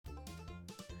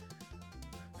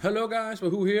Hello guys,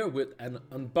 Wahoo here with an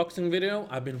unboxing video.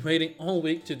 I've been waiting all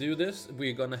week to do this.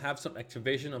 We're gonna have some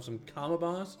activation of some karma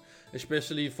bars,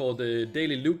 especially for the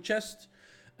daily loot chest,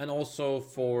 and also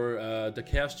for the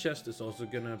chaos chest. It's also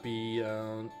gonna be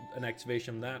an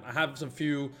activation of that. I have some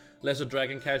few lesser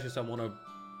dragon caches I wanna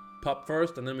pop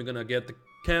first, and then we're gonna get the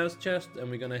chaos chest,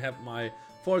 and we're gonna have my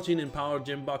 14 empowered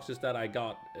gem boxes that I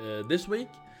got this week,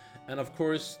 and of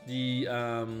course the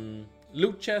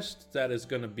loot chest that is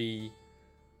gonna be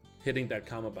hitting that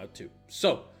karma bar too.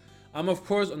 So I'm of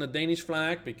course on the Danish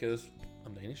flag because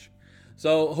I'm Danish.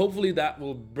 So hopefully that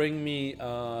will bring me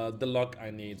the luck I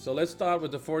need. So let's start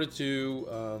with the 42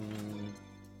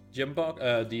 gem box,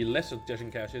 the lesser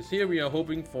gestion caches. Here we are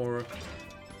hoping for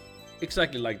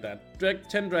exactly like that.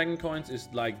 10 dragon coins is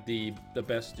like the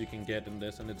best you can get in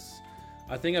this, and it's,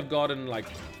 I think I've gotten like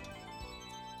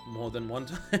more than one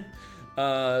time.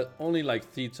 Only like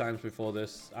 3 times before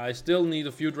this. I still need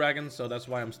a few dragons, so that's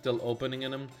why I'm still opening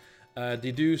in them.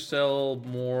 They do sell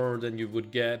more than you would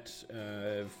get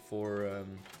for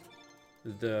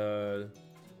them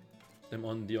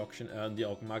on the auction,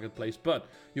 the marketplace, but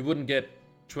you wouldn't get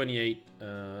 28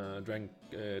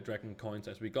 dragon coins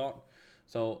as we got.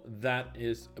 So that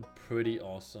is pretty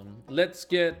awesome. Let's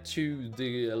get to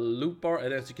the loot bar,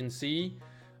 and as you can see,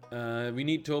 we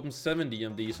need to open 70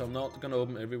 of these, so I'm not gonna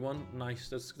open everyone. Nice,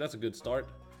 that's a good start.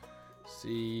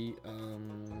 See,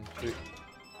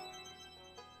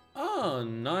 oh,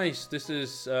 nice. This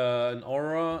is an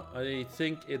aura. I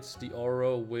think it's the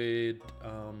aura with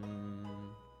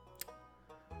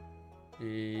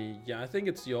yeah, I think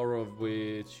it's the aura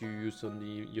which you use on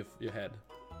your head.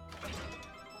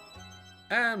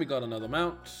 And we got another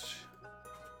mount.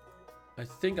 I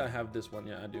think I have this one.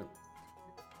 Yeah, I do.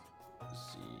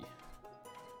 Let's see.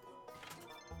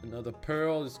 Another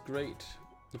pearl is great.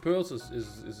 The pearls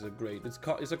is a great.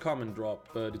 It's a common drop,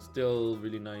 but it's still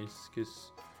really nice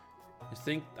because I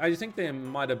think they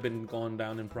might have been gone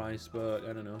down in price, but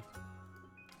I don't know.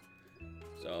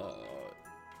 So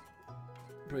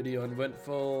pretty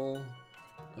uneventful.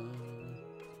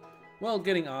 Well,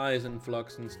 getting eyes and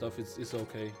flux and stuff is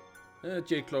okay.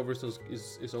 Jade clovers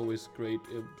is always great.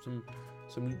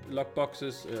 Some luck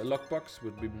boxes, lockbox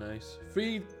would be nice.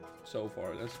 3 so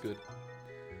far, that's good.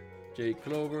 Jade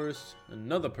clovers,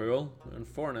 another pearl, and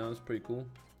 4 now. That's pretty cool.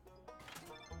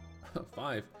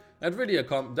 5.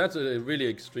 That's a really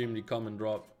extremely common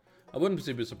drop. I wouldn't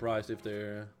be surprised if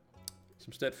there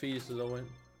some stat fees is always.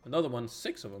 Another one,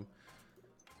 6 of them.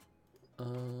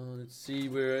 Let's see,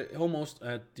 we're almost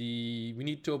at the. We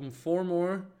need to open 4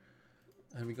 more,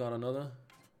 and we got another.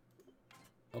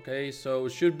 Okay, so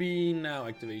it should be now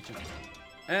activation.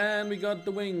 And we got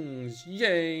the wings.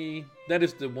 Yay! That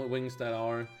is the wings that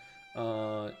are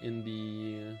in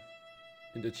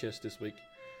the chest this week.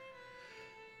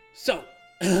 So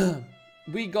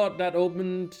we got that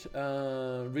opened.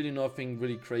 Really nothing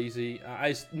really crazy.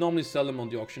 I normally sell them on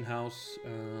the auction house.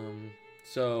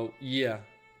 So yeah,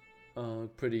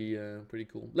 pretty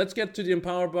cool. Let's get to the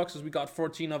empower boxes. We got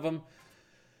 14 of them.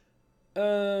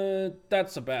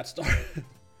 That's a bad start.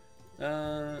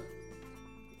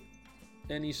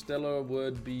 Any stellar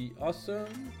would be awesome.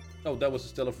 Oh, that was a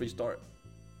stellar free start.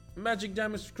 Magic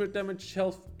damage, crit damage,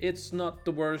 health. It's not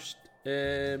the worst.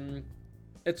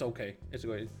 It's okay. It's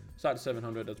great. Start at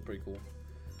 700. That's pretty cool.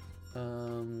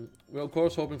 We're of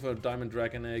course hoping for a diamond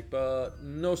dragon egg, but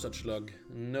no such luck.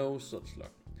 No such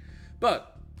luck.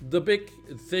 But the big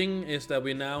thing is that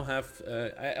we now have.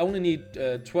 I only need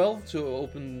 12 to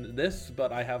open this,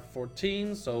 but I have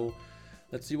 14. So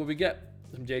let's see what we get.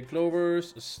 Some jade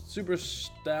clovers, a super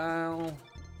style,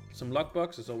 some luck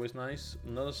box is always nice.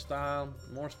 Another style,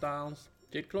 more styles,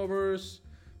 jade clovers,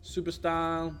 super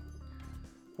style,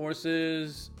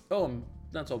 horses. Oh,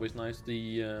 that's always nice.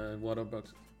 The water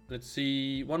box. Let's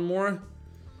see, one more.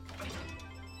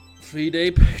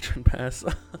 3-day patron pass.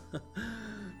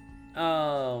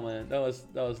 Oh man, that was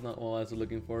not what I was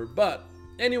looking for. But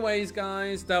anyways,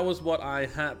 guys, that was what I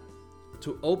had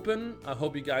to open. I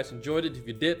hope you guys enjoyed it. If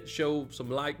you did, show some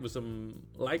likes with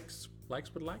likes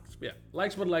with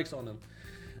likes on them.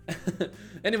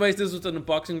 Anyways, this was an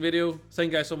unboxing video.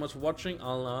 Thank you guys so much for watching.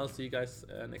 I'll see you guys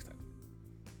next time.